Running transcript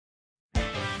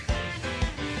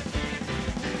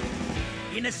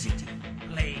In a city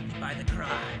plagued by the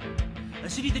crime, a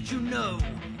city that you know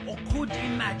or could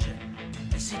imagine,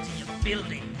 a city of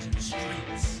buildings and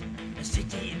streets, a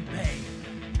city in pain,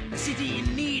 a city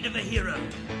in need of a hero.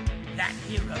 That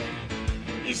hero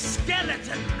is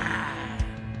Skeleton Man.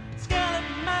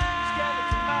 Skeleton Man.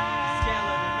 Skeleton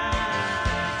Man.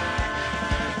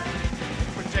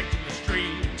 Protecting the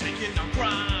street, taking on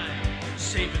crime,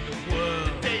 saving the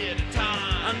world day at a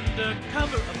time. Under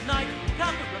cover of night,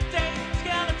 cover of day,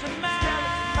 Skeleton Man.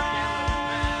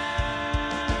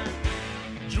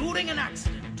 During an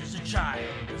accident as a child,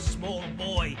 a small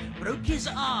boy broke his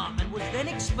arm and was then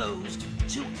exposed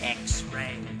to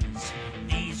X-rays.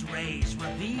 These rays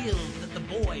revealed that the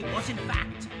boy was in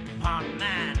fact part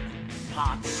man,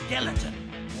 part skeleton.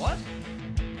 What?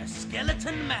 A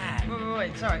skeleton man.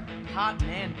 Wait, sorry. Part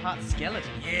man, part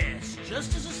skeleton. Yes,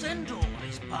 just as a centaur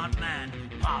is part man,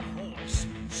 part horse,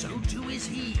 so too is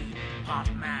he, part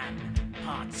man,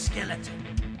 part skeleton.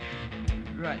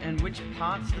 Right, and which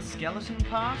part's the skeleton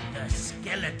part? The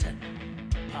skeleton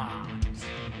part.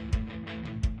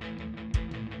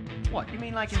 What, you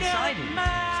mean like inside him? Skeleton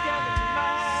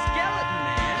Man. Skeleton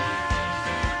Man?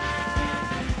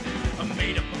 A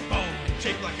made up of bone,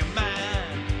 shaped like a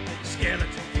man.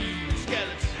 Skeleton feet,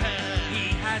 skeleton hand.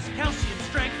 He has calcium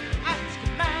strength at his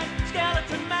command.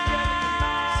 Skeleton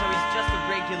Man. So he's just a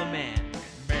regular man.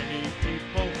 Many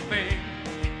people think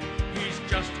he's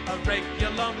just a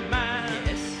regular man.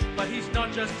 Yes. But he's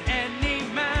not just any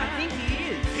man. I think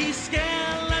he is. He's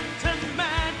Skeleton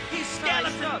Man. He's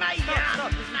Skeleton Man.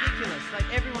 Stop. It's ridiculous. Like,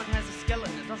 everyone has a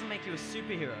skeleton. It doesn't make you a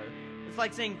superhero. It's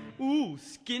like saying, ooh,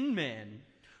 Skin Man.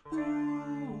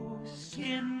 Ooh,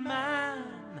 Skin Man,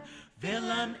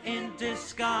 villain in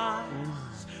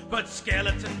disguise. But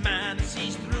Skeleton Man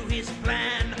sees through his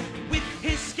plan. With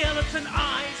his skeleton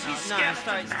eyes, he's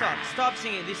Skeleton Man. Stop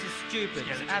singing. This is stupid.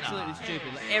 Skeleton It's absolutely eyes.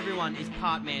 stupid. Like, everyone is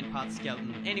part man, part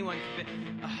skeleton. Anyone could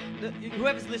be...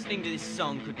 whoever's listening to this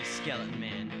song could be Skeleton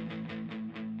Man.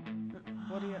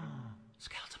 What are you...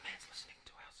 Skeleton Man's listening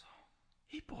to our song.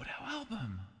 He bought our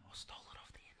album. Or stole it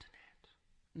off the internet.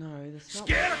 No, that's not...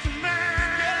 Skeleton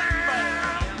Man!